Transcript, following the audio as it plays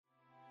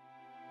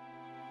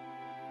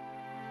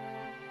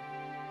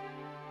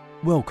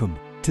Welcome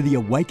to the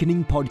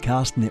Awakening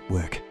Podcast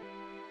Network.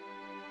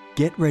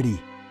 Get ready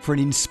for an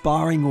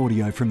inspiring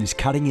audio from this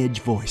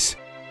cutting-edge voice.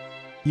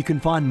 You can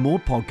find more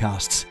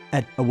podcasts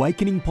at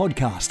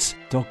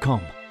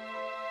awakeningpodcasts.com.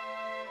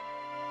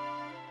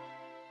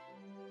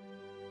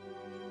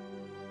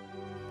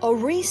 A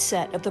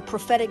reset of the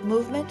prophetic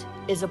movement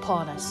is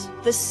upon us.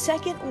 The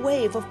second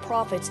wave of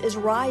prophets is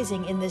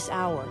rising in this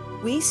hour.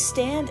 We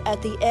stand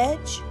at the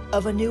edge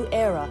of a new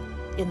era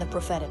in the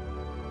prophetic.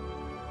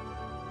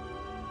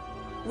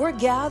 We're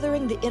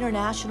gathering the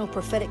international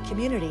prophetic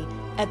community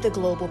at the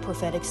Global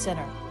Prophetic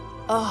Center,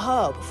 a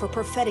hub for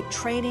prophetic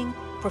training,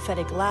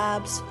 prophetic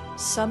labs,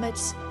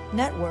 summits,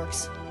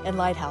 networks, and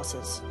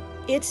lighthouses.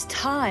 It's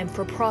time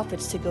for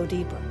prophets to go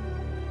deeper.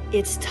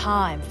 It's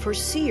time for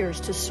seers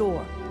to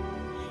soar.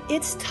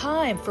 It's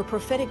time for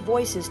prophetic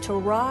voices to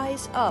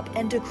rise up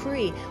and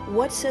decree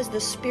what says the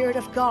Spirit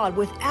of God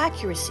with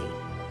accuracy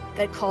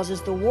that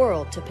causes the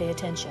world to pay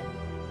attention.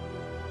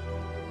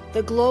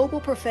 The Global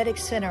Prophetic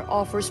Center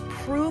offers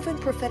proven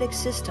prophetic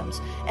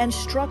systems and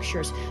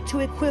structures to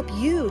equip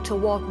you to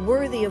walk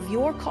worthy of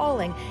your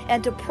calling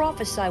and to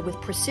prophesy with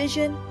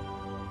precision,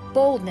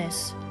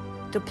 boldness,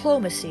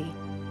 diplomacy,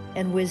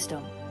 and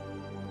wisdom.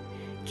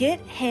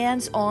 Get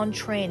hands-on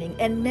training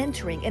and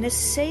mentoring in a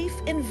safe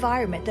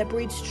environment that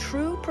breeds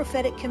true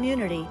prophetic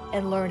community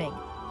and learning.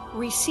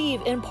 Receive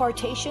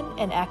impartation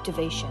and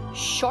activation.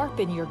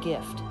 Sharpen your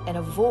gift and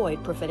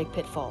avoid prophetic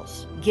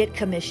pitfalls. Get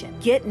commissioned.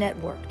 Get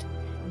networked.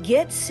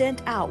 Get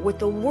sent out with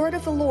the word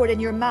of the Lord in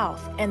your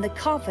mouth and the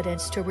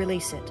confidence to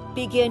release it.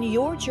 Begin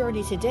your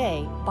journey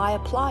today by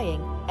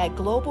applying at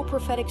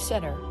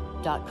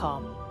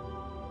globalpropheticcenter.com.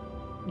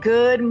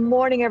 Good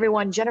morning,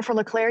 everyone. Jennifer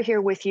LeClaire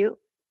here with you,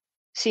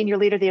 Senior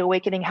Leader of the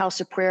Awakening House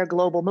of Prayer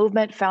Global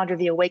Movement, founder of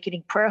the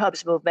Awakening Prayer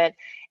Hubs Movement,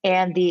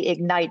 and the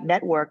Ignite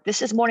Network.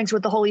 This is Mornings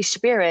with the Holy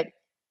Spirit.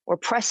 We're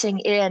pressing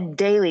in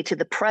daily to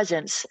the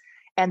presence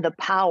and the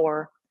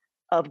power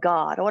of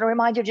God. I want to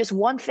remind you of just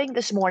one thing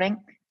this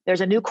morning.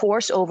 There's a new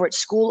course over at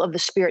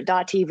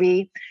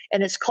schoolofthespirit.tv,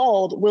 and it's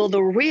called, Will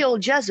the Real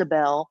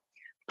Jezebel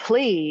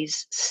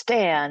Please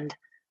Stand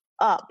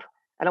Up?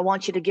 And I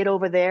want you to get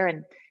over there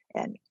and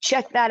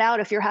check that out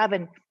if you're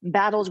having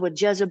battles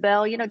with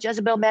Jezebel. You know,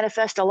 Jezebel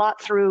manifests a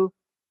lot through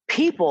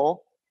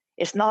people.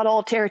 It's not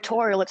all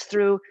territorial, it's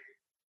through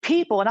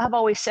people. And I've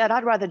always said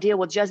I'd rather deal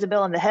with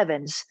Jezebel in the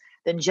heavens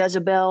than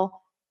Jezebel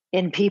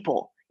in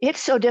people.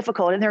 It's so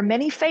difficult, and there are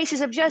many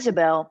faces of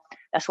Jezebel.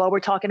 That's why we're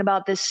talking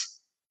about this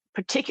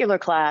particular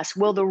class.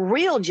 Will the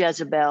real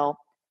Jezebel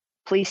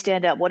please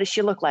stand up? What does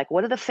she look like?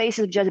 What are the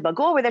faces of Jezebel?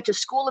 Go over there to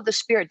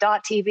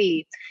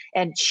schoolofthespirit.tv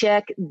and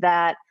check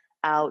that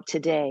out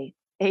today.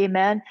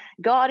 Amen.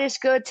 God is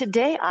good.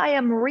 Today I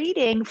am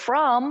reading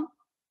from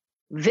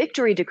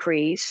Victory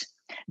Decrees,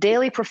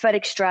 Daily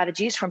Prophetic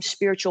Strategies from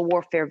Spiritual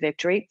Warfare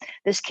Victory.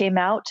 This came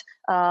out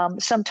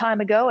some time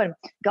ago, and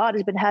God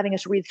has been having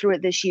us read through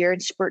it this year in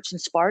spurts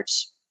and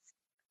sparts.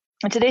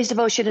 And today's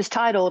devotion is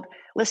titled,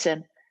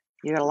 listen,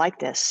 you're going to like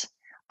this.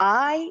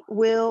 I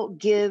will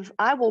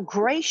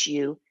grace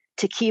you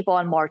to keep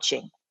on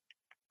marching.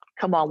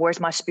 Come on, where's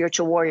my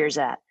spiritual warriors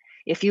at?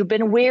 If you've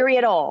been weary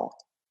at all,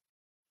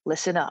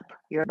 listen up.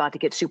 You're about to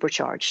get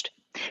supercharged.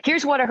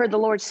 Here's what I heard the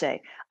Lord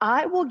say.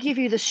 I will give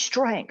you the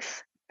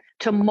strength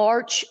to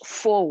march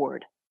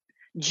forward,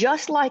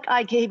 just like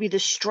I gave you the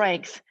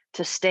strength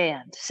to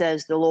stand,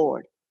 says the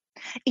Lord.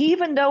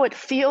 Even though it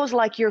feels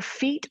like your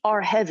feet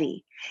are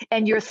heavy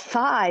and your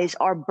thighs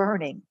are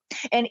burning,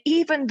 and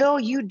even though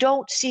you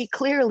don't see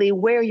clearly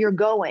where you're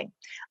going,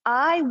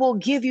 I will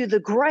give you the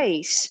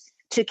grace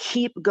to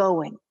keep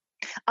going.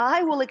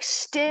 I will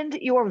extend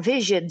your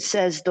vision,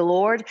 says the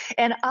Lord,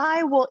 and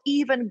I will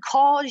even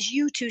cause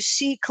you to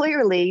see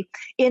clearly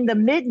in the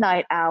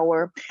midnight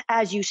hour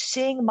as you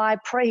sing my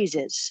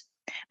praises.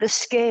 The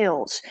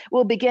scales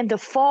will begin to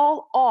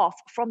fall off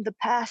from the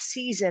past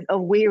season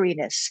of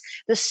weariness.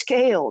 The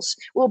scales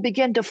will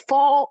begin to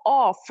fall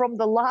off from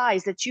the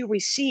lies that you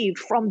received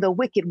from the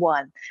wicked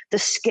one. The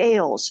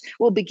scales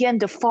will begin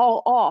to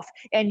fall off,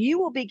 and you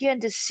will begin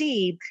to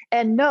see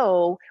and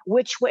know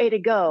which way to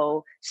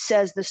go,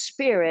 says the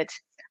Spirit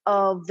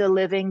of the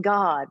living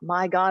God.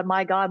 My God,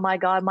 my God, my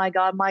God, my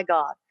God, my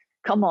God.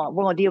 Come on,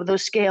 we're going to deal with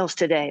those scales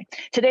today.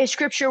 Today's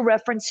scripture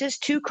references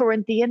 2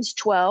 Corinthians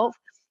 12,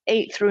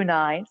 8 through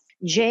 9,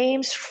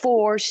 James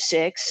 4,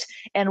 6,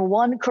 and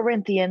 1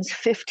 Corinthians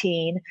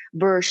 15,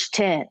 verse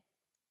 10.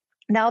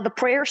 Now the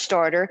prayer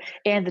starter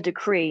and the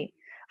decree.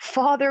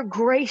 Father,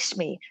 grace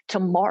me to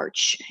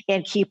march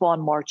and keep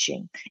on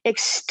marching.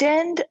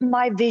 Extend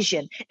my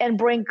vision and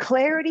bring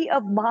clarity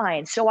of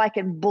mind so I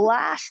can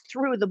blast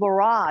through the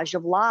barrage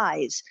of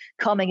lies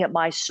coming at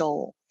my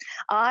soul.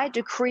 I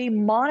decree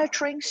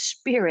monitoring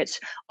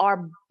spirits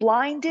are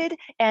blinded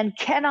and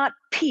cannot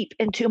peep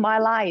into my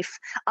life.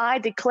 I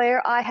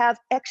declare I have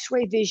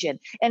X-ray vision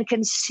and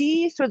can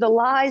see through the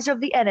lies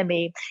of the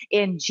enemy.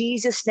 In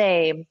Jesus'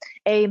 name,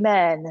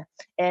 amen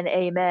and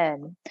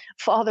amen.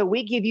 Father,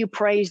 we give you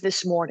praise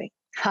this morning.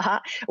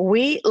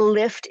 We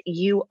lift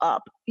you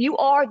up. You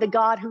are the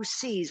God who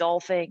sees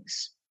all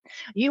things.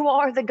 You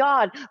are the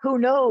God who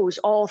knows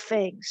all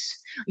things.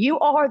 You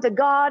are the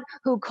God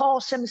who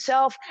calls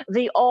himself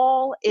the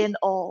all in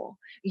all.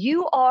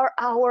 You are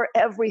our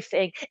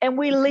everything. And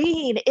we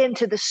lean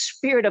into the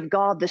Spirit of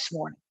God this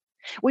morning.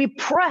 We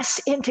press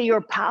into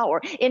your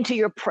power, into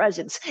your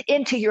presence,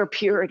 into your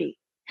purity.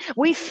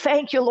 We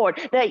thank you, Lord,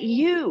 that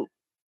you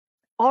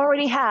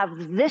already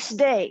have this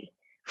day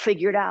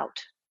figured out.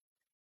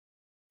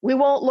 We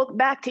won't look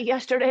back to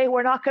yesterday.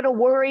 We're not going to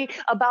worry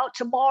about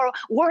tomorrow.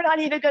 We're not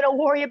even going to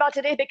worry about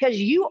today because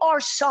you are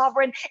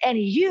sovereign and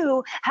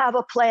you have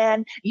a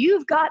plan.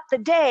 You've got the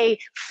day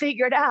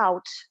figured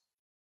out.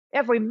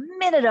 Every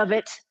minute of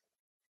it,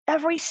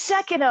 every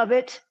second of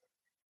it.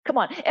 Come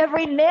on,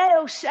 every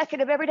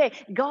nanosecond of every day,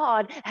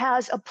 God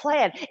has a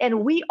plan,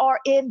 and we are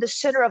in the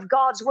center of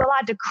God's will.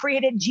 I decree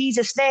it in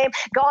Jesus' name.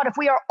 God, if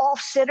we are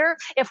off center,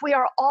 if we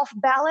are off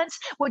balance,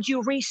 would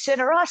you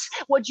recenter us?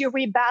 Would you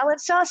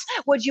rebalance us?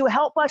 Would you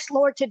help us,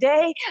 Lord,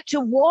 today to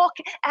walk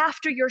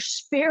after your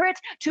Spirit,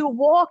 to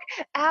walk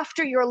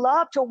after your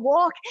love, to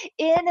walk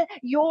in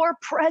your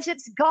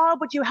presence?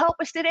 God, would you help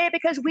us today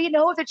because we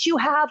know that you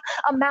have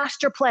a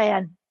master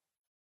plan.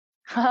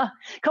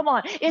 Come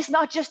on, it's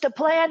not just a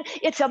plan,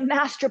 it's a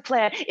master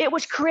plan. It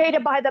was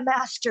created by the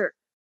master.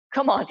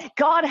 Come on,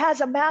 God has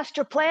a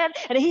master plan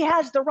and he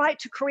has the right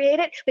to create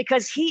it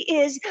because he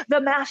is the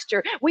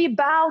master. We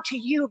bow to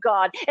you,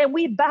 God, and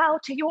we bow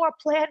to your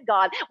plan,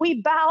 God.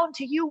 We bow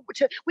to you,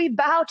 we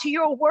bow to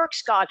your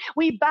works, God.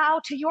 We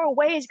bow to your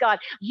ways, God.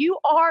 You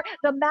are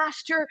the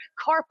master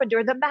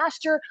carpenter, the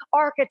master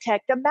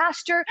architect, the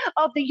master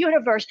of the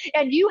universe,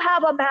 and you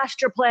have a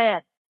master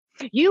plan.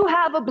 You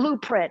have a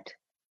blueprint.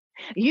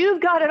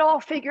 You've got it all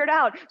figured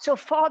out. So,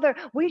 Father,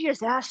 we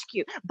just ask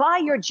you, by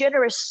your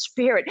generous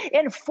Spirit,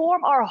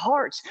 inform our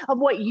hearts of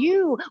what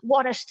you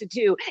want us to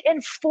do.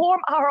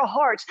 Inform our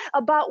hearts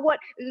about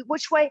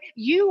which way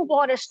you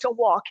want us to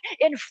walk.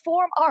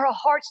 Inform our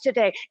hearts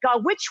today,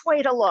 God, which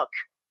way to look.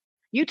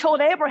 You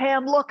told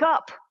Abraham, look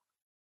up.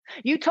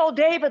 You told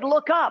David,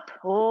 look up.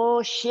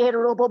 Oh, shit.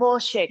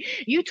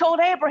 You told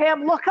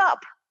Abraham, look up.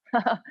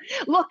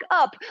 Look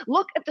up,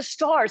 look at the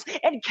stars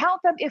and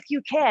count them if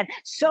you can.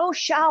 So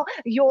shall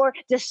your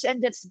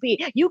descendants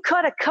be. You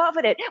cut a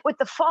covenant with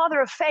the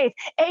father of faith,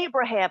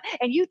 Abraham,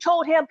 and you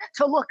told him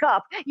to look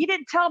up. You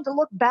didn't tell him to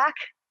look back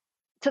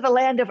to the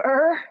land of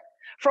Ur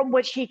from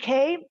which he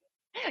came.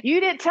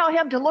 You didn't tell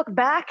him to look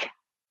back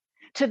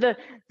to the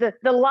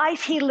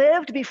life he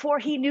lived before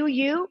he knew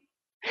you.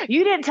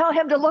 You didn't tell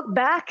him to look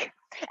back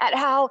at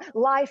how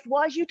life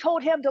was. You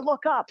told him to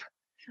look up.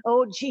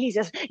 Oh,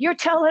 Jesus, you're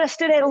telling us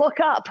today to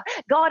look up.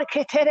 God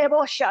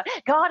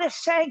is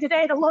saying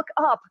today to look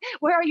up.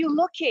 Where are you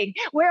looking?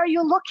 Where are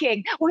you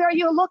looking? Where are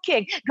you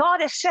looking? God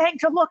is saying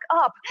to look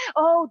up.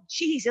 Oh,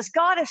 Jesus,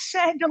 God is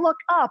saying to look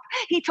up.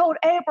 He told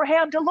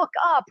Abraham to look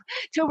up,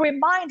 to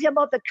remind him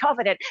of the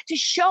covenant, to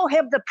show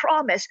him the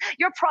promise.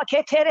 Your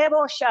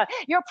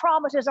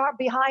promises aren't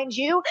behind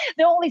you.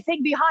 The only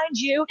thing behind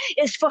you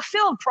is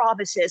fulfilled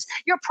promises.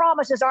 Your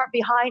promises aren't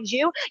behind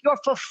you. Your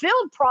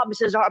fulfilled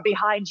promises are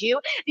behind you.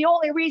 The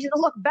only reason to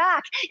look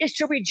back is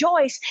to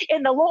rejoice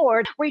in the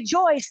Lord,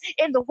 rejoice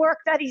in the work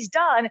that he's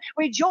done,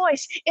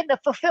 rejoice in the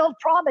fulfilled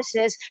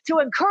promises, to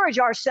encourage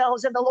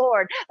ourselves in the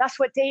Lord. That's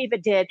what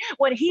David did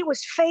when he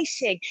was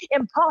facing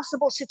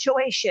impossible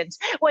situations,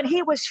 when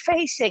he was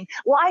facing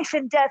life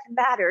and death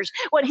matters,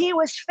 when he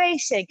was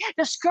facing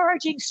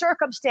discouraging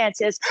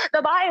circumstances.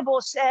 The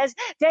Bible says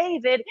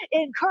David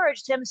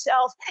encouraged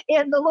himself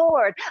in the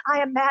Lord.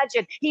 I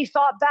imagine he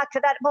thought back to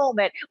that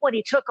moment when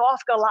he took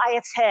off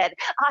Goliath's head.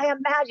 I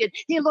imagine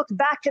he looked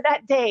back to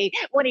that day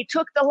when he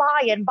took the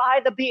lion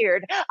by the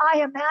beard. I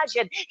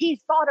imagine he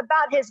thought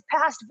about his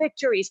past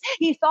victories.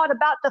 He thought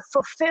about the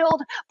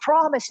fulfilled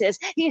promises.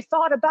 He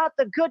thought about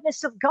the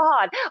goodness of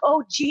God.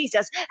 Oh,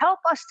 Jesus, help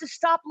us to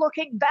stop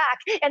looking back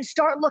and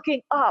start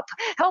looking up.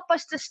 Help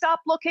us to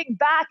stop looking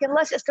back and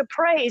let us to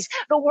praise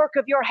the work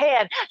of your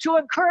hand, to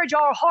encourage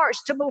our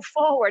hearts to move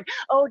forward.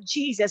 Oh,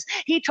 Jesus,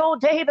 he told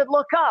David,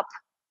 look up.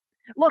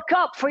 Look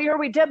up, for your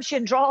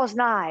redemption draws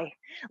nigh.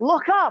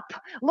 Look up,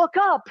 look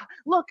up,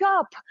 look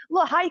up.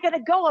 Look, how are you going to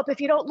go up if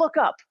you don't look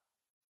up?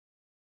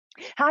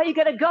 How are you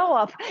going to go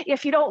up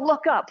if you don't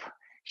look up?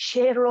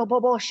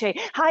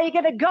 How are you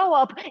going to go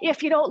up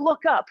if you don't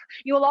look up?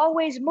 You'll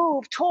always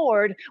move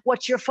toward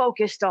what you're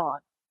focused on.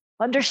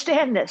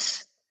 Understand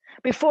this.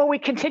 Before we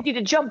continue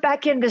to jump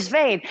back in this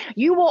vein,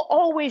 you will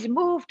always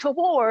move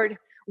toward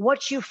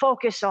what you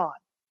focus on.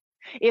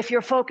 If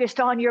you're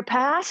focused on your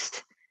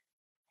past,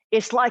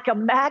 it's like a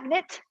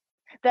magnet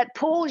that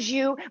pulls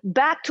you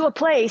back to a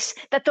place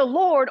that the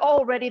Lord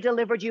already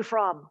delivered you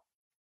from.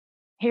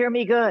 Hear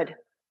me good.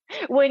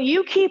 When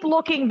you keep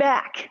looking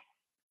back,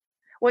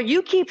 when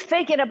you keep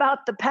thinking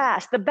about the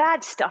past, the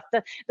bad stuff,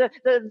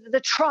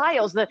 the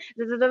trials, the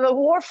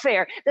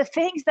warfare, the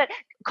things that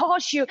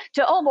cause you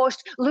to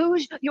almost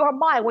lose your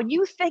mind, when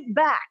you think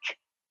back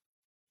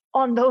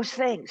on those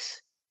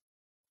things,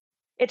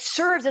 it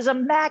serves as a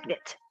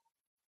magnet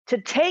to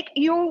take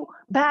you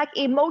back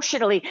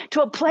emotionally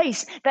to a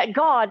place that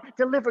God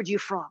delivered you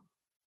from.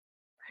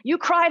 You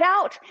cried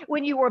out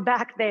when you were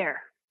back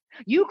there.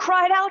 You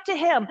cried out to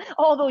him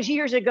all those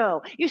years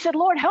ago. You said,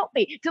 Lord, help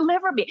me,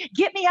 deliver me,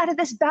 get me out of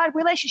this bad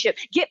relationship,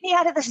 get me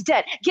out of this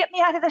debt, get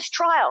me out of this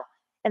trial.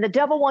 And the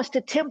devil wants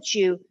to tempt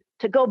you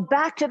to go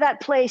back to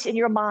that place in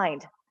your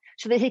mind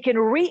so that he can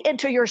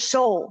re-enter your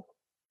soul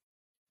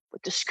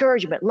with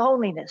discouragement,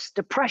 loneliness,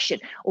 depression,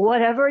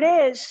 whatever it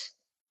is.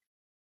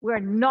 We're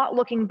not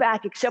looking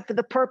back except for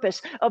the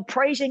purpose of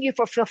praising you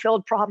for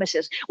fulfilled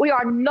promises. We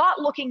are not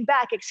looking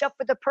back except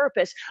for the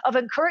purpose of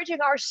encouraging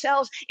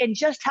ourselves in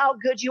just how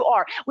good you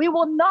are. We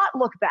will not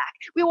look back.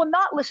 We will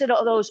not listen to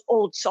those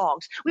old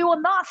songs. We will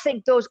not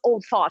think those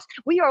old thoughts.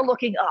 We are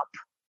looking up.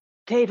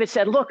 David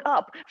said, look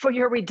up, for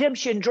your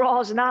redemption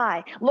draws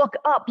nigh. Look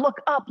up,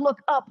 look up, look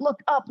up, look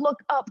up, look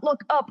up,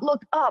 look up,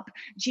 look up.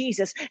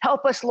 Jesus,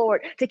 help us,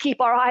 Lord, to keep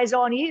our eyes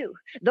on you.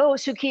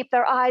 Those who keep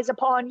their eyes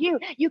upon you,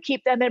 you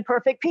keep them in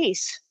perfect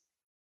peace.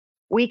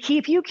 We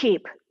keep, you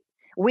keep.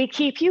 We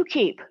keep, you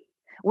keep.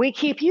 We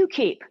keep, you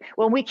keep.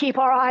 When we keep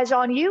our eyes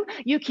on you,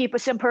 you keep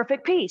us in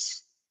perfect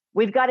peace.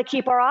 We've got to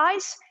keep our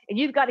eyes, and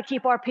you've got to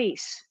keep our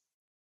peace.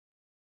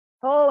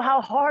 Oh,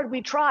 how hard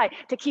we try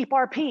to keep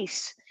our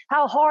peace.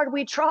 How hard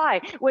we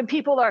try when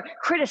people are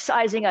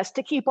criticizing us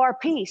to keep our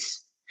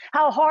peace.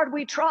 How hard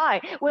we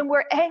try when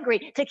we're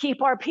angry to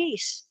keep our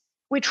peace.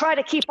 We try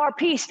to keep our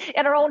peace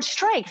in our own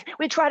strength.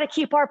 We try to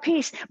keep our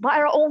peace by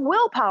our own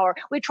willpower.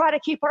 We try to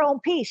keep our own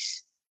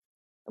peace.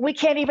 We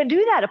can't even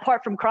do that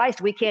apart from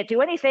Christ. We can't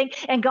do anything.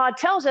 And God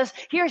tells us,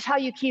 here's how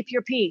you keep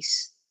your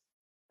peace.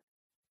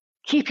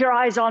 Keep your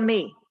eyes on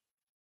me.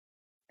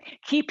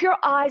 Keep your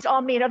eyes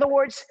on me. In other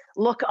words,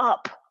 look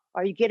up.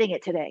 Are you getting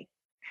it today?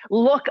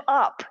 Look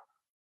up.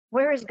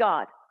 Where is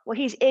God? Well,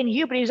 he's in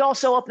you, but he's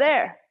also up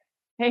there.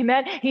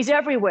 Amen. He's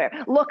everywhere.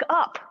 Look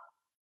up.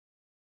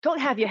 Don't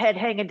have your head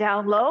hanging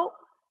down low.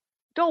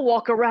 Don't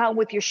walk around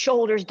with your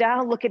shoulders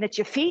down, looking at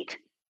your feet.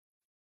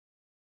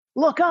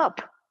 Look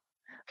up.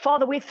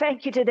 Father, we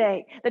thank you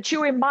today that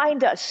you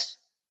remind us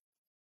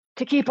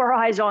to keep our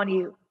eyes on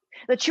you,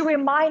 that you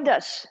remind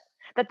us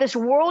that this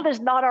world is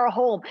not our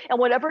home, and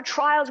whatever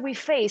trials we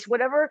face,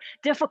 whatever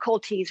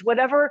difficulties,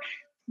 whatever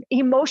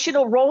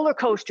emotional roller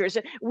coasters,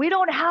 we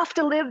don't have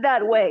to live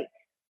that way.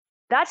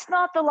 That's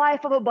not the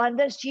life of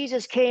abundance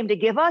Jesus came to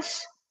give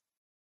us.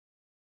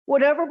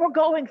 Whatever we're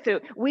going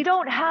through, we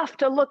don't have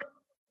to look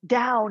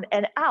down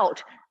and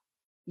out.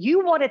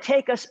 You want to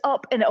take us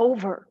up and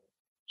over.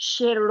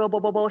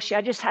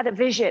 I just had a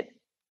vision.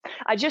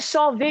 I just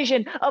saw a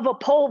vision of a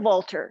pole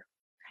vaulter.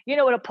 You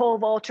know what a pole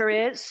vaulter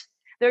is?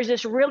 There's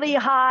this really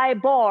high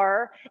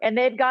bar, and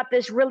they've got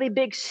this really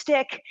big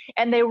stick,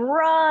 and they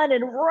run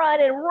and run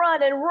and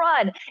run and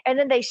run. And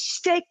then they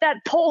stake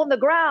that pole in the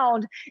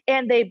ground,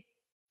 and they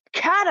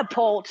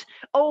catapult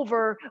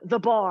over the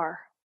bar.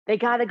 They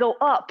got to go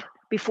up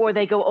before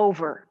they go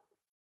over.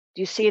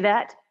 Do you see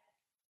that?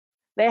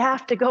 They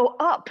have to go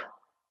up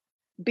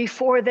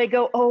before they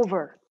go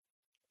over.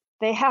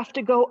 They have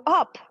to go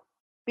up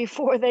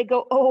before they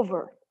go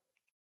over.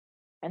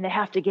 And they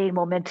have to gain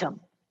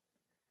momentum.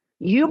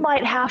 You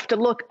might have to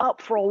look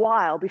up for a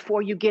while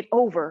before you get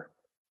over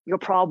your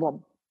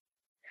problem.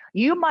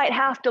 You might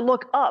have to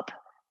look up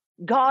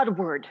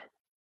Godward,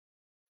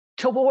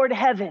 toward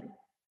heaven,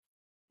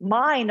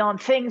 mind on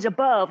things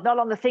above, not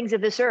on the things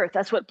of this earth.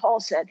 That's what Paul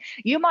said.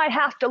 You might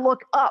have to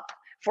look up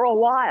for a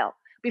while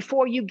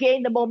before you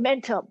gain the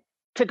momentum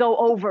to go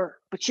over,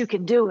 but you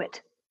can do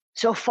it.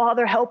 So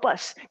Father, help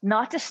us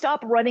not to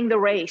stop running the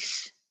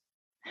race.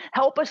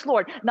 Help us,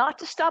 Lord, not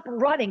to stop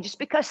running just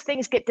because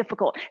things get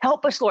difficult.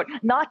 Help us, Lord,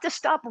 not to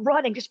stop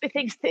running just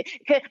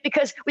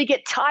because we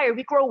get tired,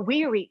 we grow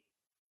weary.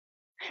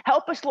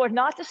 Help us, Lord,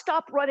 not to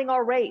stop running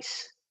our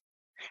race.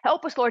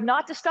 Help us, Lord,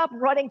 not to stop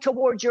running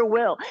towards your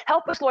will.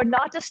 Help us, Lord,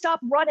 not to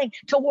stop running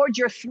towards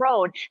your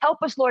throne.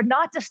 Help us, Lord,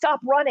 not to stop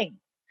running.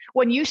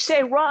 When you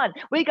say run,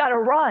 we got to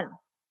run.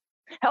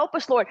 Help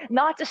us, Lord,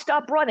 not to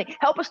stop running.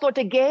 Help us, Lord,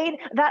 to gain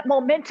that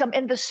momentum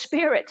in the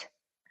spirit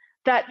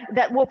that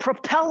will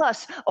propel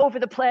us over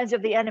the plans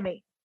of the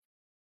enemy.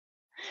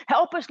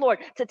 Help us, Lord,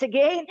 to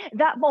gain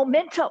that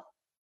momentum,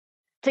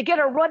 to get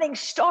a running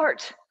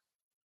start,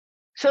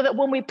 so that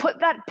when we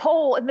put that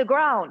pole in the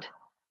ground,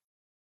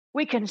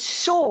 we can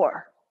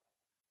soar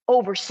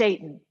over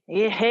Satan.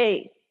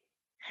 Hey,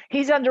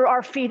 he's under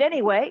our feet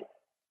anyway.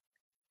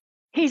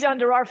 He's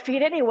under our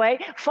feet anyway.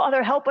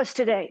 Father, help us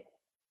today.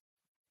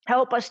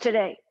 Help us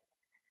today.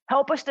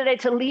 Help us today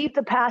to leave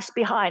the past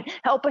behind.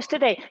 Help us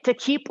today to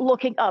keep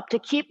looking up, to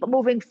keep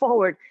moving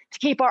forward, to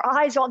keep our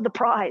eyes on the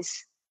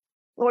prize.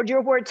 Lord,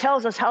 your word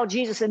tells us how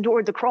Jesus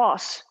endured the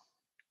cross.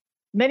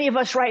 Many of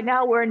us right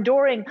now, we're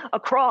enduring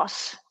a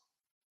cross.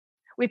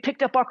 We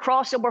picked up our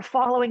cross and we're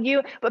following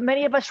you, but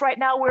many of us right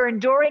now, we're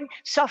enduring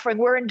suffering.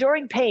 We're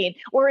enduring pain.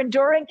 We're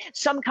enduring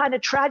some kind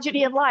of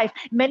tragedy in life.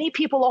 Many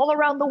people all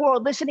around the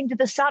world listening to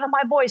the sound of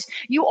my voice,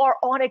 you are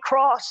on a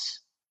cross.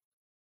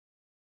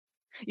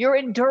 You're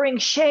enduring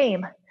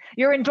shame.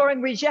 You're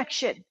enduring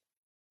rejection.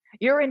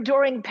 You're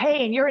enduring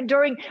pain. You're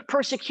enduring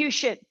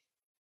persecution.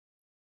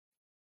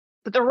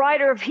 But the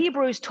writer of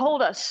Hebrews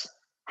told us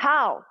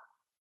how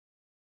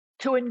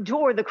to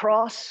endure the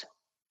cross.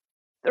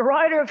 The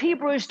writer of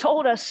Hebrews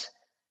told us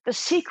the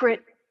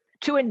secret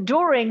to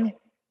enduring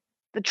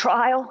the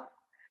trial,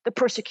 the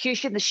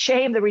persecution, the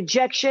shame, the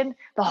rejection,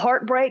 the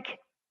heartbreak.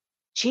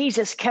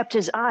 Jesus kept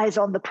his eyes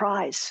on the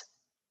prize.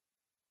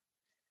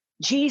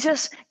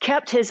 Jesus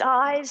kept his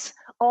eyes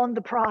on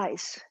the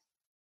prize.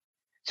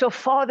 So,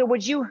 Father,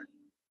 would you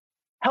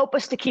help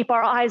us to keep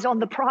our eyes on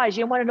the prize?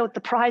 You want to know what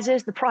the prize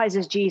is? The prize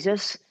is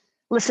Jesus.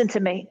 Listen to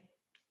me.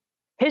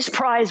 His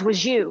prize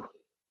was you,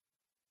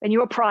 and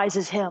your prize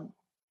is him.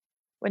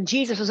 When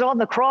Jesus was on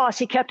the cross,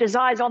 he kept his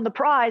eyes on the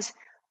prize.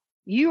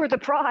 You were the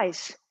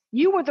prize.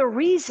 You were the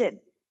reason.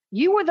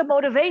 You were the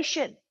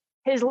motivation,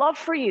 his love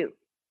for you.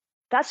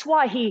 That's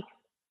why he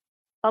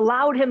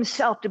allowed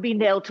himself to be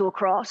nailed to a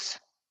cross,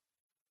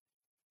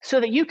 so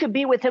that you could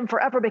be with him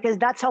forever, because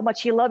that's how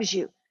much he loves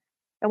you.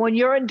 And when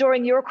you're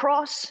enduring your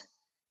cross,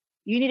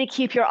 you need to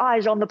keep your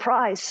eyes on the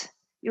prize.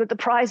 You know what the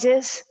prize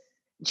is?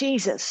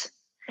 Jesus,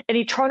 an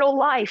eternal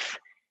life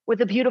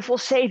with a beautiful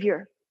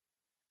Savior.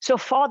 So,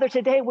 Father,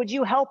 today, would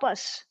you help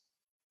us?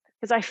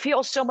 Because I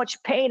feel so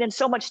much pain and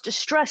so much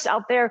distress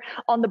out there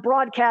on the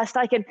broadcast.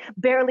 I can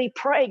barely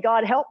pray.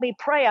 God, help me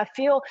pray. I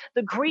feel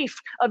the grief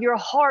of your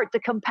heart, the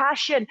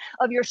compassion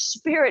of your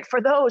spirit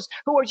for those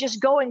who are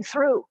just going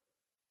through.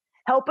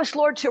 Help us,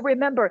 Lord, to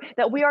remember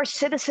that we are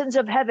citizens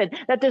of heaven,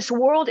 that this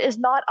world is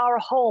not our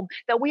home,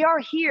 that we are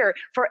here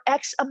for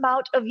X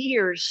amount of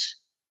years,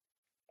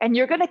 and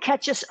you're going to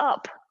catch us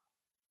up.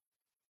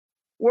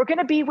 We're going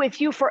to be with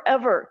you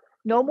forever.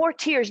 No more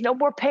tears, no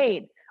more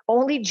pain,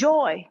 only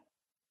joy,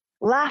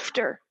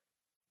 laughter,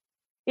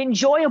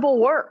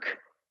 enjoyable work.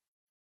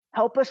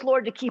 Help us,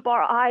 Lord, to keep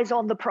our eyes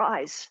on the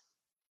prize.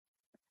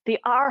 You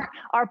are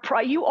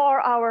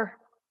our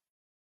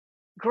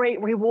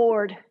great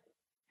reward.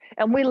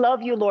 And we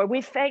love you, Lord.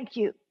 We thank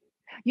you.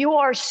 You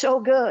are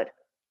so good.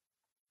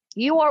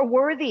 You are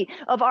worthy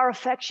of our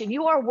affection.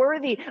 You are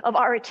worthy of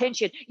our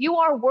attention. You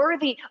are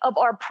worthy of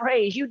our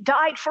praise. You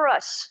died for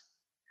us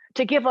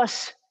to give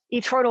us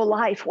eternal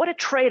life. What a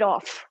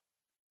trade-off.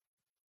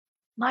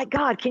 My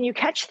God, can you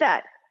catch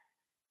that?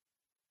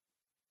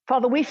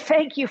 Father, we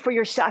thank you for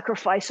your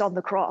sacrifice on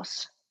the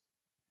cross.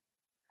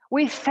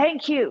 We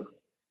thank you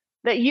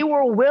that you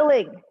were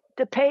willing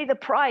to pay the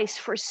price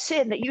for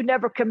sin that you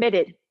never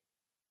committed.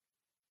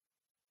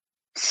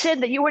 Sin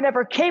that you were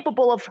never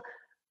capable of.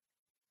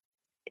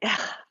 Can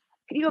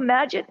you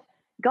imagine?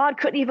 God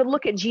couldn't even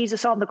look at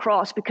Jesus on the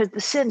cross because the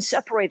sin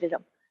separated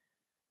him.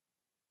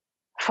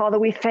 Father,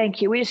 we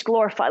thank you. We just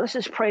glorify. Let's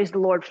just praise the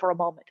Lord for a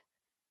moment.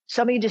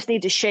 Some of you just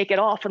need to shake it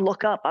off and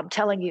look up. I'm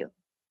telling you.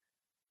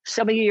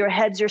 Some of you, your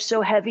heads are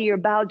so heavy, you're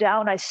bowed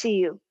down. I see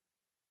you.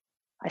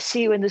 I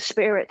see you in the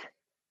spirit.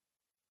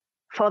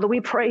 Father,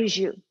 we praise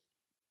you.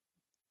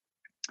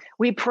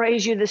 We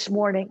praise you this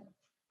morning.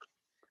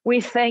 We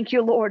thank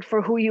you, Lord,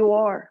 for who you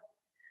are.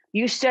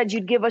 You said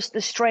you'd give us the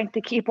strength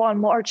to keep on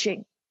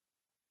marching.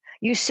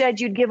 You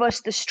said you'd give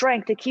us the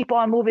strength to keep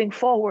on moving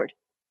forward.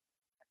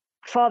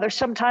 Father,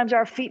 sometimes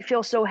our feet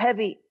feel so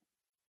heavy.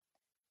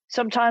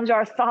 Sometimes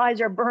our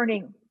thighs are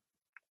burning.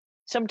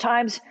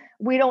 Sometimes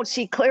we don't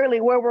see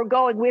clearly where we're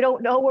going. We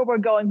don't know where we're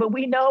going, but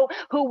we know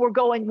who we're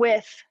going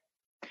with.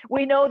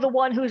 We know the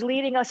one who's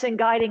leading us and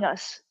guiding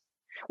us.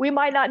 We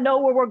might not know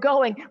where we're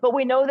going, but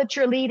we know that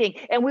you're leading,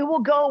 and we will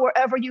go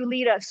wherever you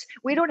lead us.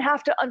 We don't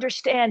have to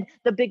understand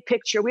the big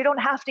picture. We don't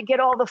have to get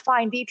all the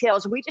fine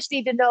details. We just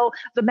need to know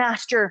the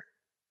master,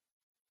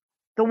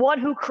 the one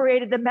who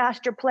created the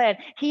master plan.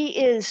 He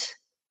is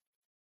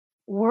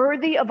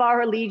worthy of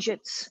our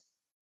allegiance.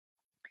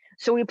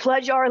 So we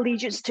pledge our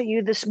allegiance to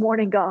you this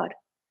morning, God.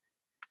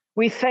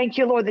 We thank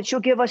you, Lord, that you'll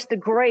give us the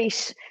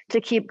grace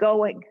to keep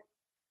going.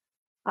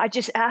 I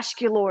just ask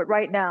you, Lord,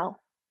 right now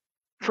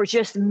for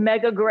just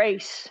mega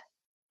grace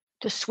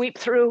to sweep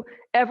through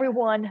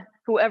everyone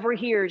who ever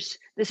hears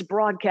this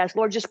broadcast.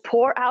 Lord, just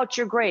pour out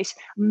your grace,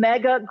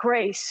 mega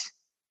grace,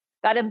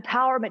 that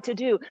empowerment to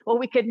do what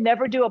we could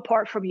never do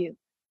apart from you.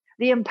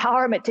 The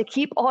empowerment to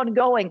keep on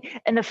going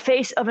in the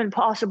face of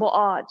impossible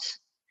odds.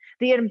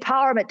 The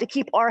empowerment to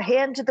keep our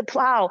hand to the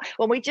plow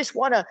when we just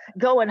want to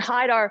go and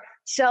hide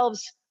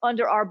ourselves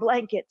under our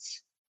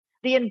blankets.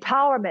 The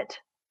empowerment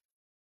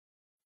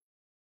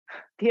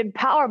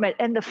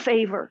and the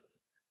favor.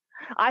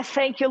 I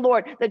thank you,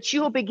 Lord, that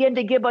you will begin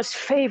to give us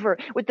favor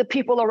with the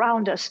people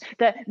around us,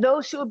 that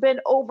those who have been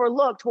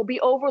overlooked will be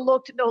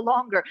overlooked no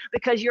longer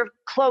because your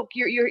cloak,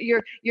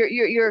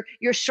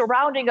 you're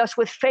surrounding us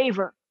with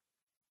favor.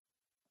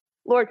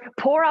 Lord,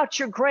 pour out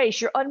your grace,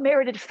 your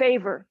unmerited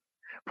favor.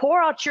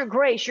 Pour out your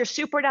grace, your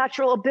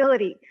supernatural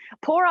ability.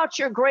 Pour out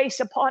your grace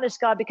upon us,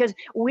 God, because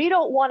we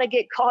don't want to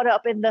get caught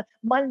up in the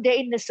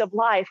mundaneness of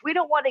life. We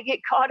don't want to get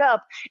caught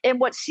up in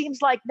what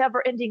seems like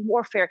never-ending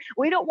warfare.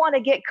 We don't want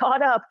to get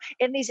caught up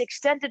in these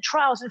extended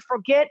trials and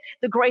forget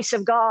the grace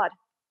of God.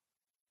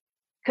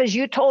 Because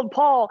you told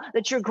Paul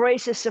that your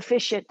grace is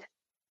sufficient.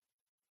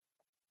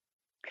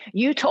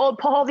 You told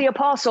Paul the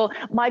apostle,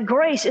 my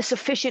grace is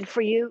sufficient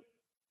for you.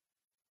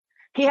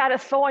 He had a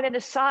thorn in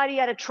his side. He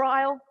had a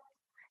trial.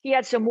 He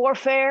had some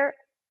warfare.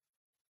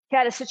 He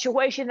had a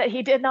situation that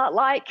he did not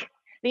like.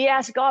 He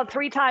asked God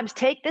 3 times,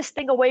 take this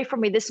thing away from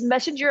me, this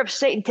messenger of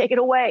Satan, take it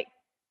away.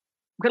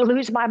 I'm going to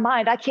lose my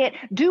mind. I can't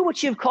do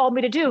what you've called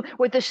me to do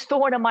with this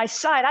thorn on my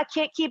side. I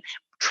can't keep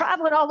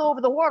traveling all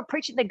over the world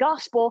preaching the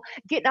gospel.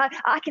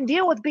 I can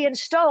deal with being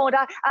stoned.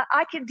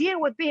 I can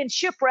deal with being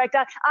shipwrecked.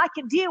 I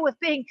can deal with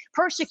being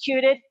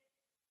persecuted.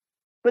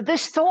 But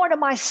this thorn on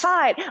my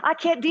side, I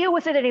can't deal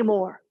with it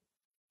anymore.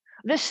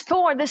 This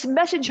thorn, this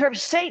messenger of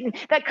Satan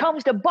that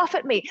comes to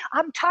buffet me,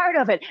 I'm tired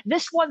of it.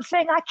 This one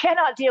thing I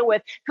cannot deal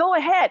with. Go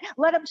ahead,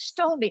 let him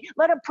stone me,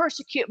 let him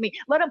persecute me,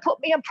 let him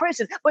put me in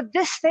prison. But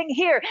this thing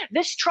here,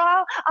 this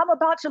trial, I'm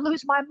about to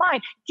lose my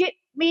mind. Get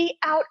me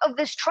out of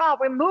this trial.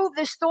 Remove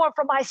this thorn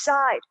from my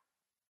side.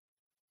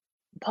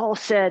 Paul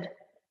said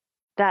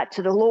that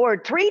to the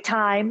Lord 3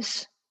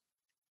 times.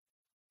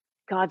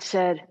 God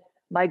said,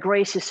 my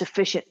grace is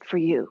sufficient for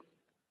you.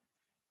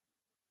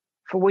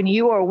 For when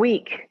you are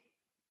weak,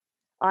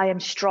 I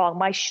am strong.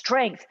 My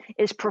strength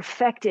is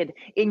perfected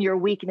in your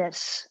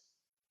weakness.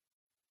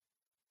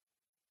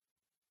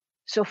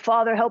 So,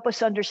 Father, help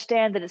us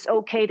understand that it's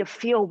okay to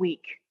feel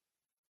weak,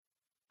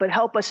 but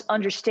help us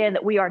understand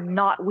that we are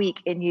not weak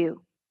in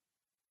you.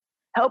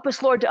 Help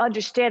us, Lord, to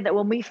understand that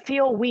when we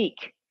feel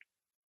weak,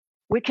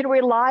 we can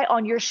rely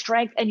on your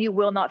strength and you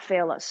will not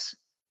fail us.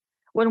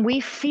 When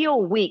we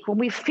feel weak, when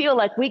we feel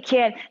like we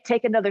can't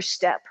take another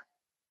step,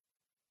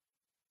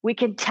 we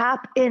can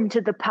tap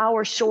into the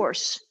power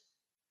source,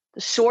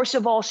 the source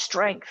of all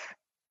strength,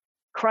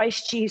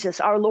 Christ Jesus,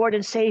 our Lord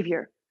and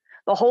Savior,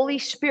 the Holy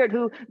Spirit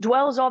who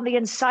dwells on the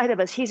inside of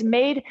us. He's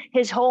made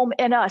his home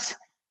in us.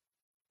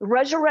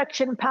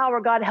 Resurrection power,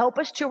 God, help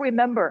us to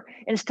remember,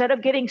 instead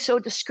of getting so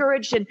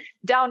discouraged and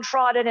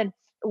downtrodden and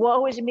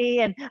woe is me,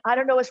 and I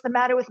don't know what's the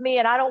matter with me,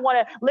 and I don't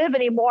want to live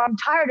anymore, I'm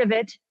tired of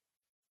it.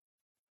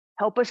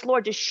 Help us,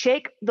 Lord, to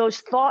shake those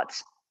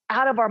thoughts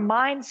out of our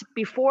minds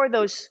before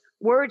those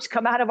words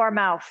come out of our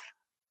mouth.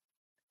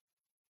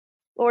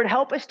 Lord,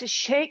 help us to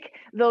shake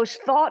those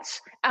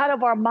thoughts out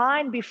of our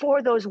mind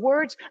before those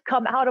words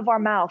come out of our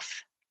mouth.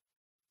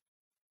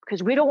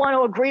 Because we don't want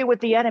to agree with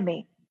the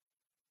enemy.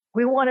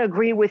 We want to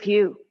agree with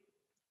you.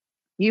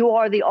 You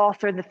are the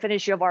author and the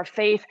finisher of our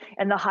faith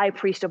and the high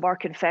priest of our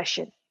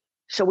confession.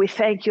 So we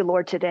thank you,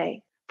 Lord,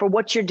 today for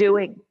what you're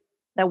doing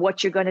and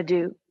what you're going to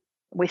do.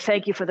 We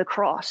thank you for the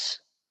cross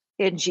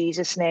in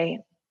Jesus'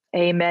 name.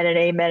 Amen and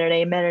amen and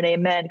amen and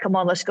amen. Come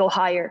on, let's go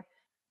higher.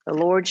 The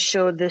Lord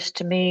showed this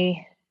to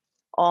me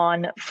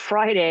on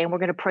Friday, and we're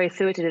going to pray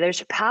through it today.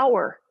 There's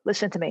power.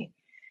 Listen to me.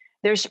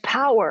 There's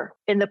power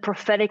in the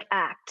prophetic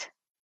act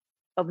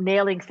of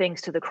nailing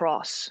things to the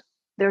cross.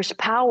 There's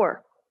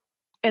power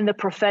in the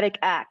prophetic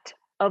act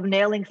of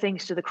nailing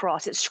things to the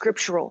cross. It's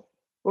scriptural.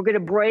 We're going to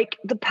break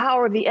the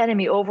power of the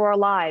enemy over our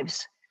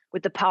lives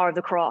with the power of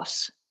the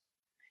cross.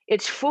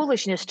 It's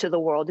foolishness to the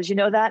world. Did you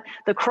know that?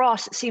 The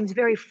cross seems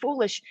very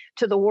foolish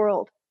to the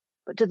world.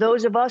 But to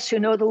those of us who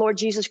know the Lord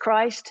Jesus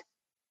Christ,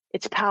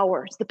 it's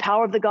power. It's the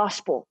power of the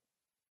gospel.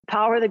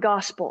 Power of the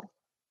gospel.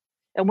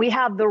 And we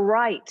have the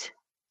right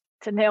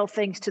to nail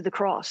things to the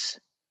cross.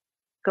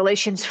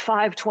 Galatians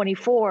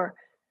 5:24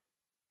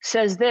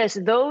 says this: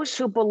 those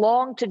who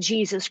belong to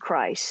Jesus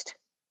Christ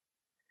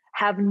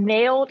have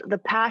nailed the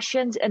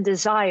passions and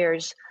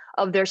desires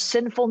of their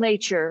sinful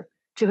nature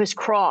to his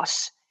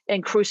cross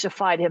and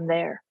crucified him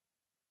there.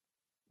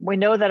 We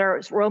know that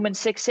our Romans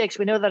 6:6,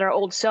 we know that our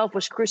old self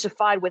was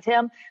crucified with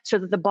him so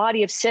that the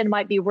body of sin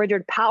might be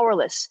rendered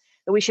powerless,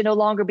 that we should no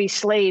longer be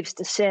slaves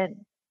to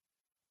sin.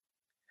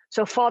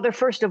 So, Father,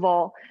 first of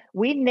all,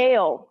 we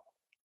nail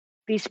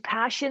these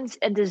passions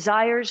and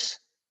desires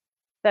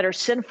that are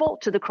sinful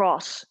to the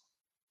cross.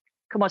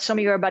 Come on, some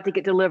of you are about to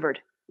get delivered.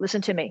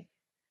 Listen to me.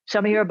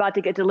 Some of you are about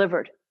to get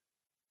delivered.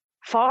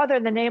 Father,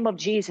 in the name of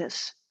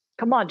Jesus,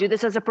 come on, do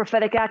this as a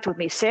prophetic act with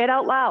me. Say it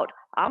out loud.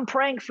 I'm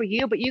praying for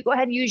you, but you go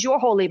ahead and use your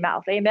holy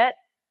mouth. Amen.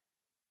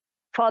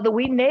 Father,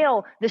 we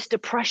nail this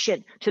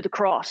depression to the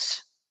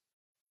cross.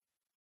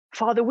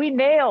 Father, we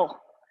nail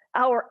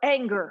our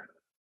anger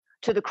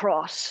to the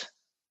cross.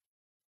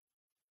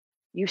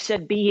 You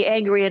said, be ye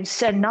angry and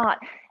sin not.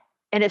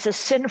 And it's a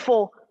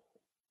sinful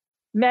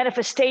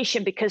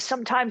manifestation because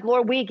sometimes,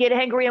 Lord, we get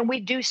angry and we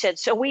do sin.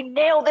 So we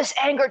nail this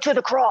anger to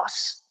the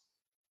cross.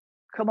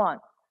 Come on.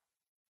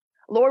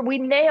 Lord, we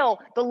nail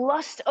the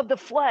lust of the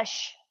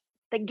flesh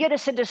that get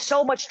us into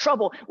so much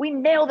trouble. We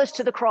nail this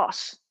to the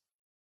cross.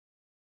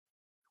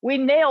 We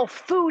nail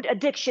food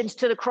addictions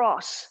to the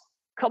cross.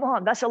 Come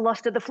on, that's a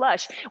lust of the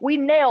flesh. We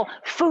nail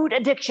food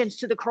addictions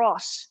to the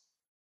cross.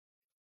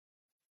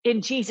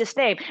 In Jesus'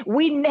 name.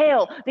 We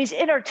nail these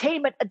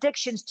entertainment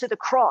addictions to the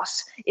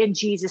cross in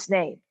Jesus'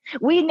 name.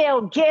 We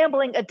nail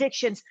gambling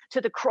addictions to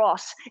the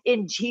cross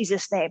in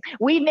Jesus' name.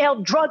 We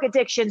nail drug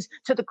addictions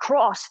to the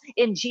cross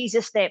in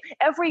Jesus' name.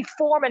 Every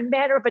form and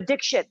manner of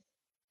addiction,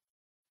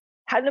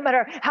 no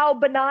matter how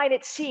benign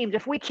it seems,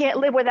 if we can't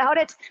live without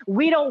it,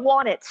 we don't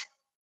want it.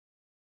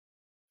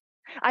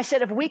 I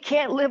said, if we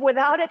can't live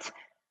without it,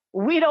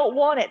 we don't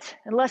want it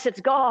unless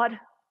it's God.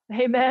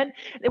 Amen.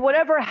 And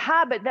whatever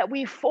habit that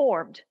we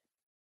formed,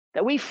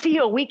 that we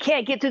feel we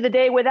can't get through the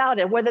day without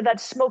it, whether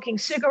that's smoking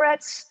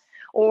cigarettes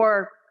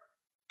or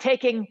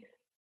taking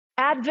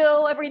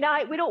Advil every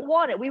night. We don't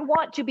want it. We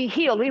want to be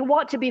healed. We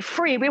want to be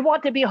free. We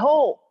want to be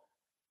whole.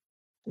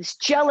 This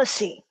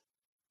jealousy,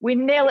 we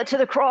nail it to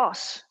the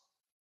cross.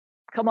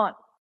 Come on.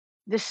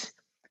 This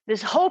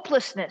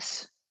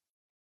hopelessness,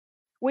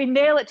 we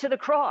nail it to the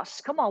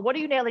cross. Come on. What are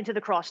you nailing to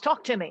the cross?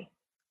 Talk to me.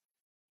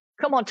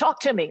 Come on, talk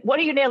to me. What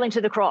are you nailing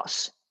to the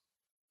cross?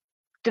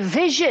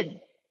 Division,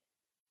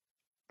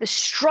 the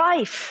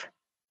strife,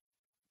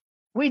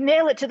 we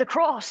nail it to the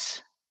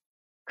cross.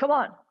 Come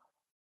on.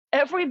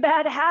 Every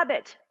bad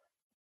habit,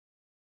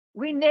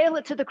 we nail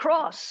it to the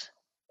cross.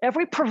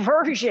 Every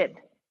perversion,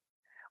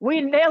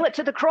 we nail it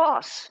to the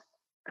cross.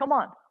 Come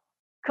on.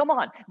 Come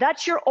on.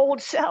 That's your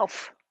old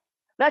self.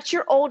 That's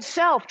your old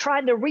self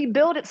trying to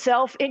rebuild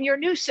itself in your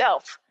new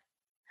self.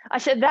 I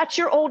said, that's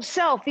your old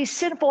self, these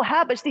sinful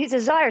habits, these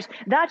desires.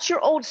 That's your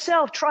old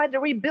self trying to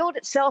rebuild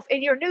itself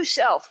in your new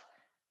self.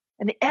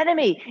 And the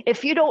enemy,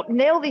 if you don't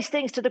nail these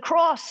things to the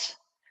cross,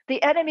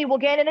 the enemy will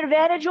gain an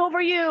advantage over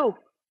you.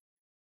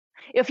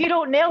 If you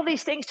don't nail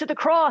these things to the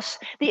cross,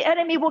 the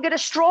enemy will get a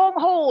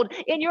stronghold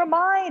in your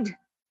mind.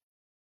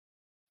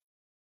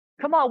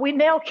 Come on, we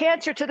nail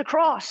cancer to the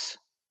cross.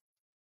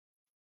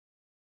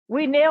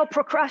 We nail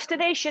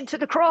procrastination to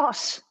the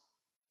cross.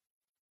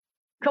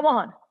 Come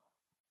on.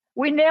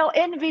 We nail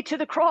envy to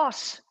the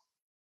cross.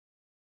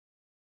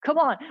 Come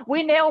on.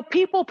 We nail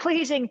people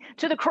pleasing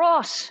to the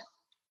cross.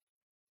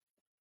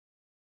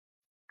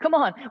 Come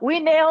on. We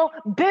nail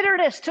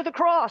bitterness to the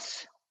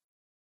cross.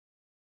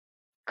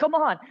 Come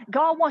on.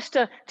 God wants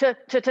to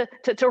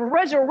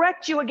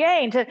resurrect you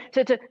again,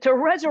 to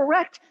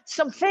resurrect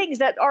some things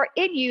that are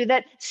in you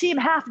that seem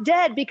half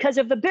dead because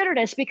of the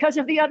bitterness, because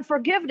of the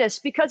unforgiveness,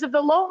 because of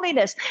the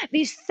loneliness.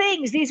 These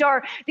things, these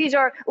are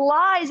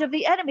lies of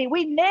the enemy.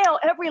 We nail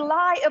every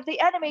lie of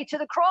the enemy to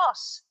the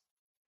cross.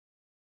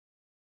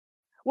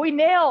 We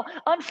nail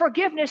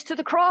unforgiveness to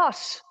the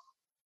cross.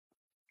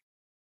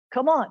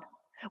 Come on.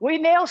 We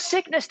nail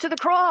sickness to the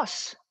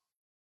cross.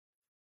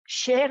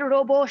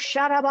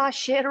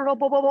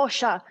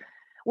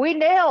 We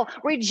nail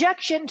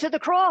rejection to the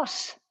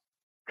cross.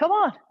 Come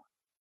on,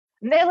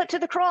 nail it to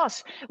the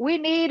cross. We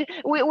nail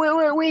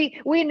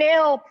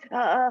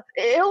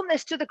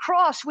illness to the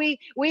cross. We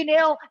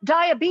nail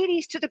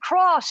diabetes to the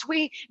cross.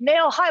 We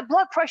nail high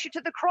blood pressure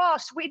to the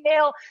cross. We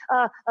nail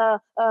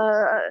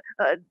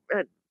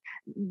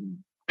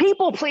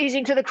people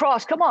pleasing to the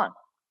cross. Come on.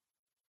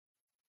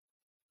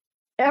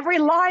 Every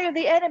lie of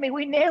the enemy,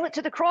 we nail it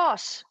to the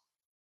cross.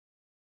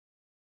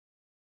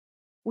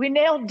 We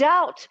nail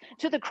doubt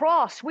to the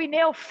cross. We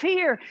nail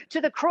fear to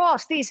the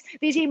cross. These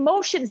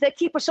emotions that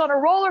keep us on a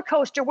roller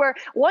coaster where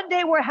one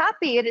day we're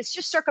happy and it's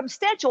just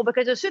circumstantial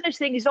because as soon as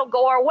things don't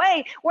go our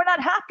way, we're not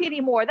happy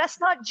anymore.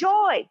 That's not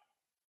joy.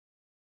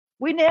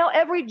 We nail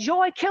every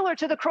joy killer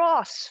to the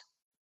cross.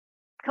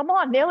 Come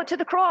on, nail it to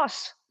the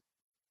cross.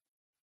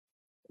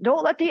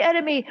 Don't let the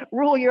enemy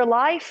rule your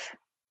life.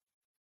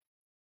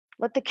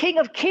 Let the King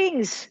of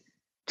Kings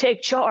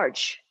take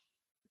charge.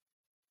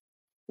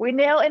 We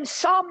nail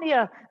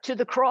insomnia to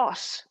the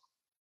cross.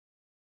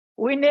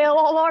 We nail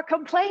all our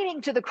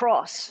complaining to the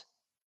cross.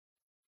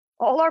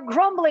 All our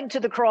grumbling to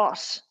the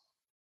cross.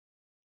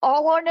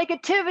 All our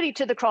negativity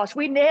to the cross.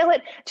 We nail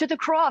it to the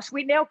cross.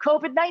 We nail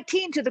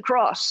COVID-19 to the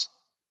cross.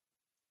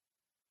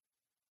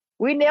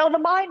 We nail the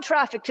mind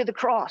traffic to the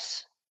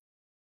cross.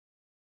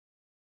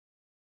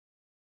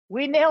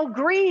 We nail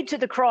greed to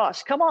the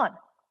cross. Come on.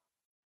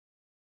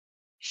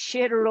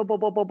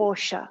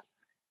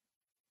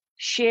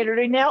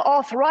 Now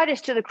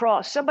arthritis to the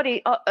cross.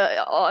 Somebody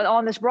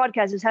on this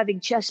broadcast is having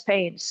chest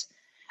pains.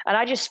 And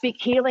I just speak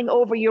healing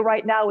over you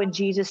right now in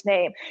Jesus'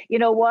 name. You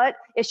know what?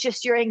 It's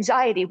just your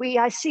anxiety.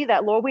 I see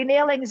that, Lord. We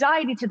nail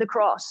anxiety to the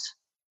cross.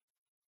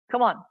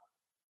 Come on.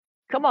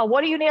 Come on.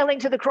 What are you nailing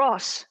to the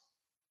cross?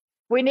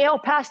 We nail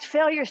past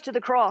failures to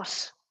the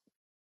cross.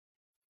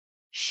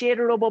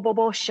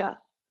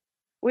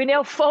 We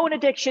nail phone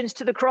addictions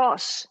to the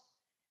cross.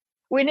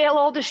 We nail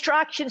all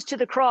distractions to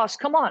the cross.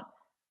 Come on.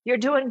 You're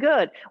doing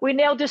good. We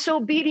nail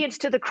disobedience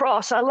to the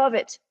cross. I love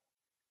it.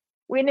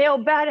 We nail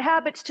bad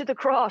habits to the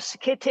cross.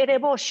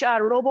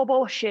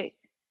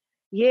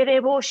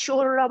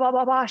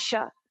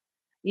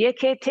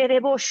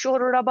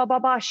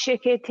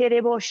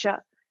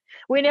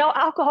 We nail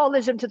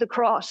alcoholism to the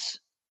cross.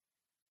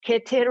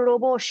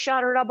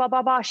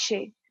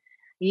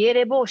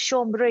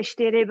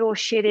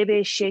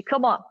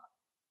 Come on.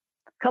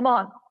 Come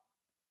on.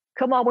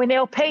 Come on, we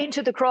nail pain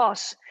to the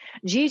cross.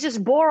 Jesus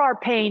bore our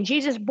pain.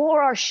 Jesus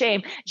bore our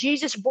shame.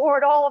 Jesus bore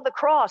it all on the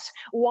cross.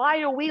 Why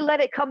do we let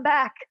it come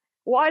back?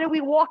 Why do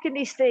we walk in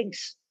these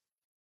things?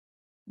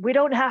 We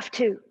don't have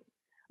to.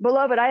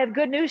 Beloved, I have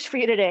good news for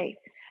you today.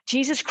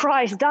 Jesus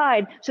Christ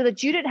died so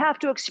that you didn't have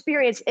to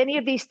experience any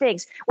of these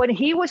things. When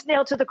he was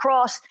nailed to the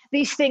cross,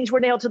 these things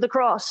were nailed to the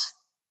cross.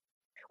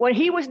 When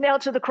he was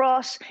nailed to the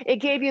cross, it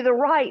gave you the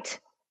right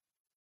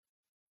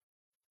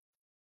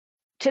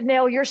to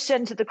nail your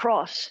sin to the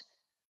cross,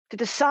 to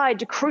decide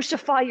to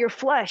crucify your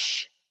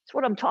flesh. That's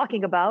what I'm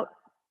talking about.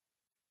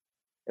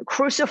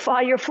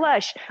 Crucify your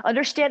flesh.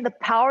 Understand the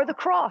power of the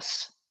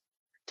cross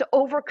to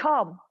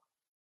overcome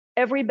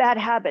every bad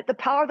habit. The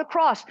power of the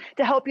cross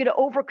to help you to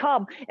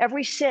overcome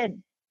every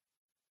sin.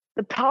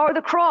 The power of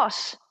the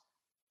cross.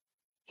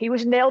 He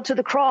was nailed to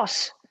the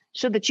cross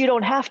so that you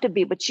don't have to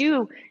be. But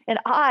you and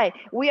I,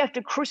 we have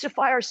to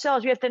crucify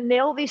ourselves. We have to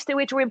nail these things.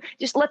 We have to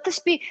just let this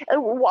be.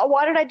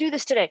 Why did I do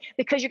this today?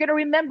 Because you're going to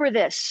remember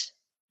this,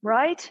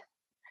 right?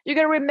 You're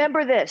going to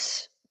remember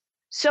this.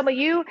 Some of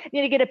you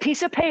need to get a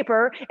piece of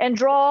paper and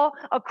draw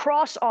a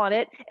cross on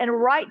it and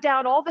write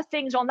down all the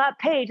things on that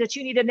page that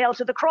you need to nail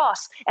to the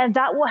cross. And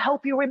that will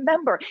help you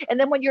remember. And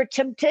then when you're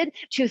tempted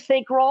to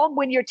think wrong,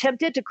 when you're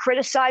tempted to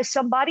criticize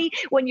somebody,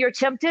 when you're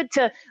tempted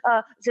to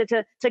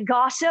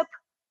gossip,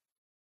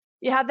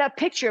 you have that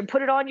picture and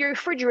put it on your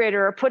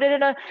refrigerator or put it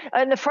in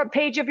the front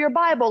page of your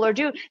Bible or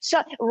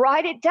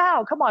write it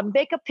down. Come on,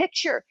 make a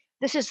picture.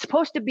 This is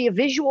supposed to be a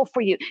visual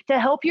for you to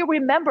help you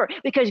remember,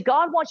 because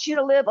God wants you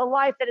to live a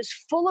life that is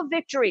full of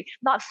victory,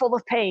 not full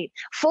of pain,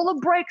 full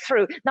of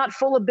breakthrough, not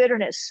full of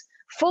bitterness,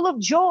 full of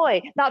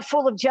joy, not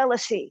full of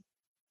jealousy.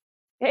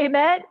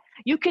 Amen.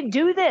 You can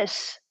do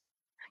this.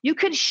 You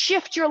can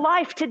shift your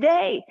life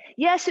today.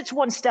 Yes, it's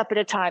one step at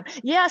a time.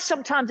 Yes,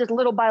 sometimes it's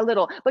little by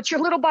little, but your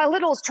little by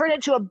little is turned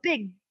into a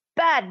big,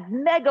 bad,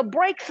 mega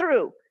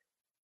breakthrough.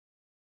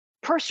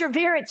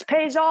 Perseverance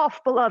pays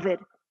off, beloved.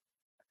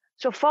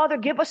 So, Father,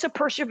 give us a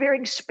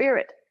persevering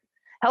spirit.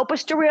 Help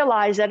us to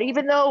realize that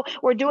even though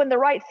we're doing the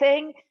right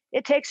thing,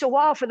 it takes a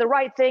while for the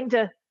right thing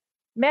to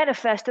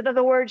manifest. In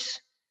other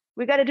words,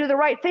 we got to do the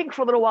right thing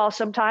for a little while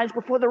sometimes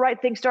before the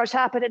right thing starts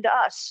happening to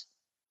us.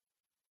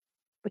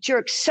 But you're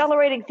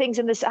accelerating things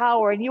in this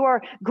hour, and you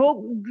are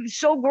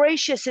so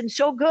gracious and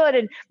so good,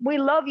 and we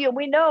love you, and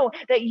we know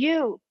that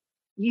you,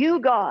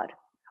 God,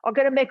 are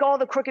going to make all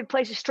the crooked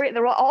places straight.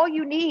 All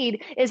you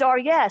need is our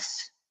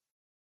yes.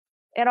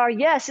 And our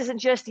yes isn't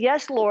just,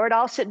 yes, Lord,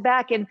 I'll sit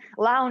back and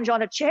lounge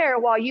on a chair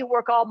while you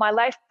work all my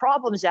life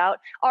problems out.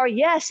 Our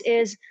yes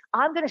is,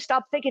 I'm going to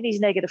stop thinking these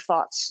negative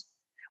thoughts.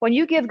 When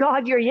you give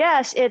God your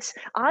yes, it's,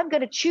 I'm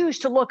going to choose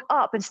to look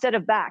up instead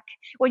of back.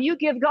 When you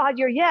give God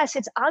your yes,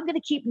 it's, I'm going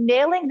to keep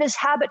nailing this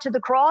habit to the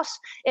cross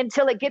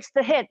until it gets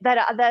the hint that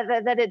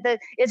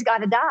it's got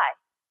to die.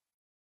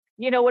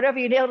 You know, whatever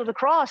you nail to the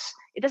cross,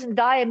 it doesn't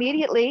die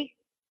immediately.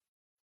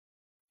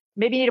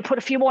 Maybe you need to put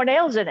a few more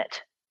nails in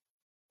it.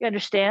 You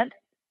understand?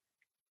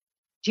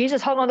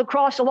 Jesus hung on the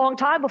cross a long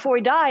time before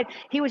he died.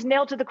 He was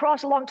nailed to the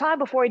cross a long time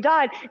before he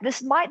died.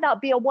 This might not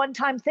be a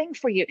one-time thing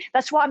for you.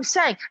 That's why I'm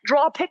saying,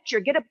 draw a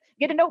picture, get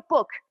a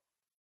notebook,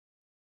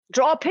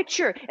 draw a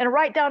picture and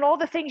write down all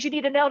the things you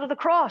need to nail to the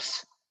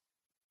cross.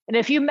 And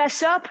if you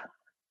mess up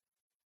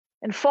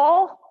and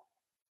fall,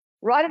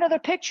 write another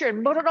picture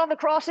and put it on the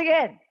cross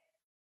again.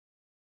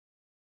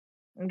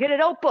 And get a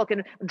notebook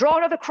and draw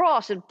another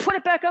cross and put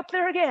it back up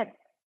there again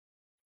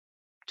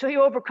until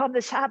you overcome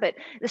this habit.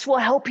 This will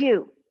help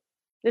you.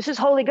 This is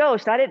Holy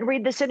Ghost. I didn't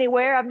read this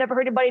anywhere. I've never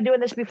heard anybody doing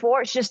this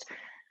before. It's just,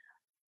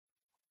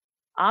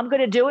 I'm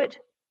going to do it.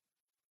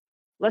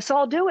 Let's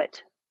all do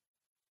it.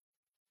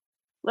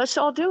 Let's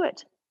all do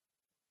it.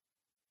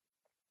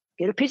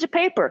 Get a piece of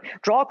paper,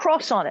 draw a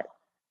cross on it.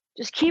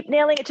 Just keep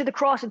nailing it to the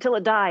cross until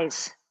it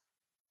dies.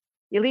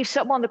 You leave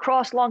something on the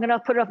cross long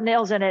enough, put enough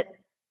nails in it,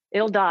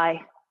 it'll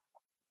die.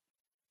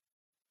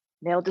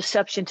 Nail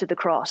deception to the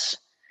cross.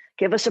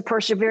 Give us a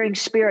persevering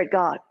spirit,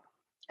 God.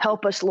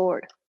 Help us,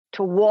 Lord,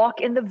 to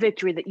walk in the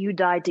victory that you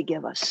died to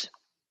give us.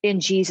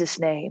 In Jesus'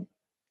 name,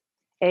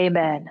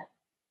 amen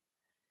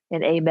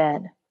and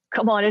amen.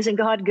 Come on, isn't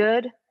God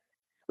good?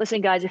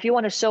 Listen, guys, if you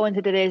want to sow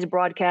into today's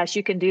broadcast,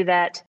 you can do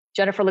that.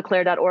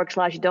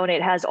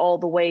 JenniferLeClaire.org/donate has all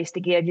the ways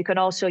to give. You can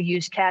also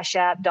use Cash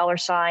App,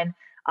 $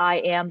 I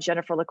am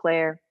Jennifer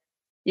LeClaire.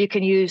 You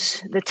can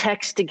use the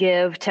text to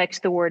give.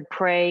 Text the word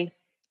pray,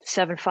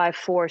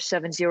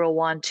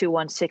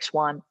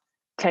 754-701-2161.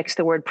 Text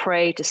the word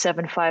pray to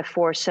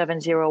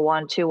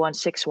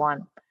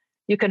 754-701-2161.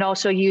 You can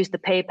also use the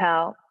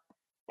PayPal,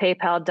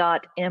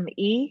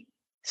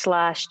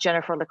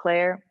 paypal.me/Jennifer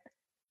LeClaire,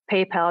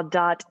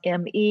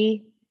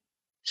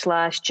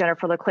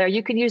 paypal.me/Jennifer LeClaire.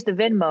 You can use the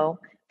Venmo.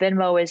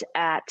 Venmo is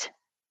at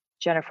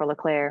Jennifer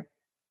LeClaire.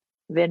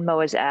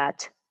 Venmo is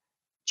at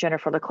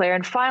Jennifer LeClaire.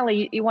 And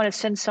finally, you want to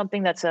send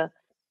something that's a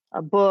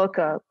book,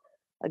 a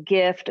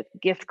gift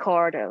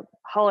card, a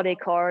holiday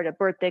card, a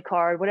birthday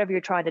card, whatever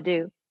you're trying to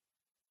do.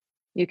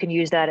 You can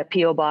use that at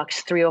P.O.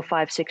 Box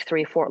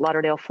 30563, Fort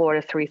Lauderdale,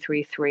 Florida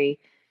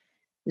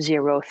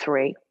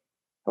 33303.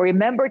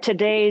 Remember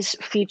today's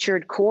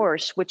featured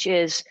course, which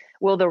is,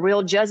 Will the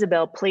Real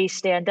Jezebel Please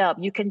Stand Up?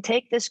 You can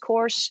take this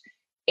course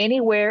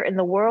anywhere in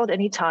the world,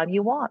 anytime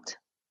you want.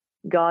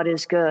 God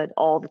is good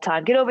all the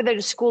time. Get over there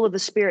to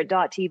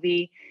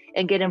schoolofthespirit.tv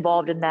and get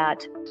involved in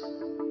that.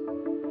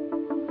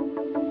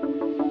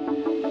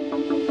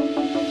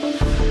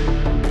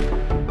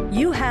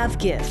 You have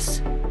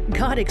gifts.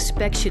 God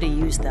expects you to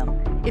use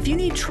them. If you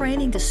need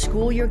training to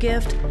school your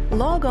gift,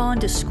 log on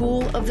to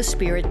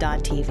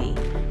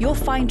schoolofthespirit.tv. You'll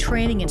find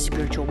training in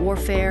spiritual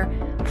warfare,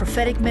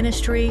 prophetic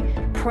ministry,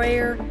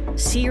 prayer,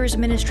 Seers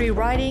Ministry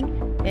writing,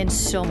 and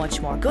so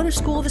much more. Go to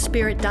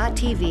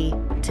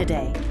schoolofthespirit.tv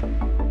today.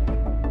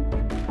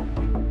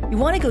 You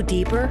want to go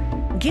deeper?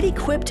 Get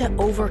equipped to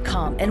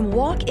overcome and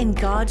walk in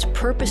God's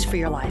purpose for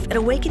your life at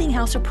Awakening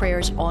House of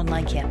Prayer's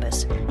online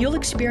campus. You'll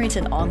experience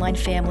an online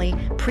family,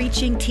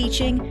 preaching,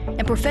 teaching,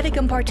 and prophetic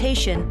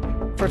impartation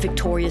for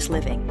victorious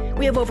living.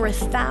 We have over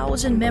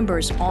 1,000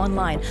 members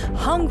online,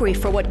 hungry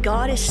for what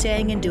God is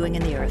saying and doing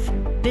in the earth.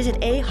 Visit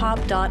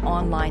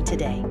ahop.online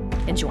today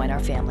and join our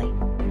family.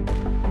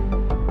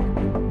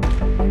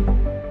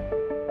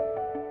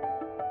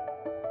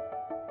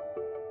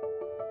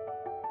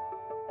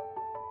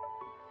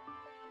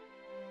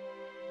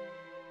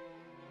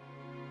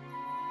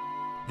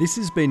 This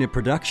has been a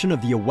production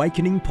of the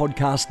Awakening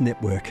Podcast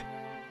Network.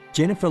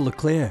 Jennifer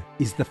LeClaire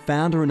is the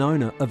founder and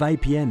owner of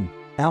APN.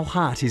 Our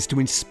heart is to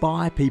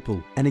inspire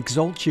people and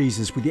exalt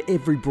Jesus with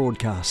every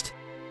broadcast.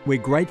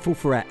 We're grateful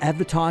for our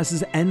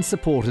advertisers and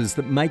supporters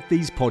that make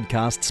these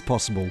podcasts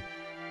possible.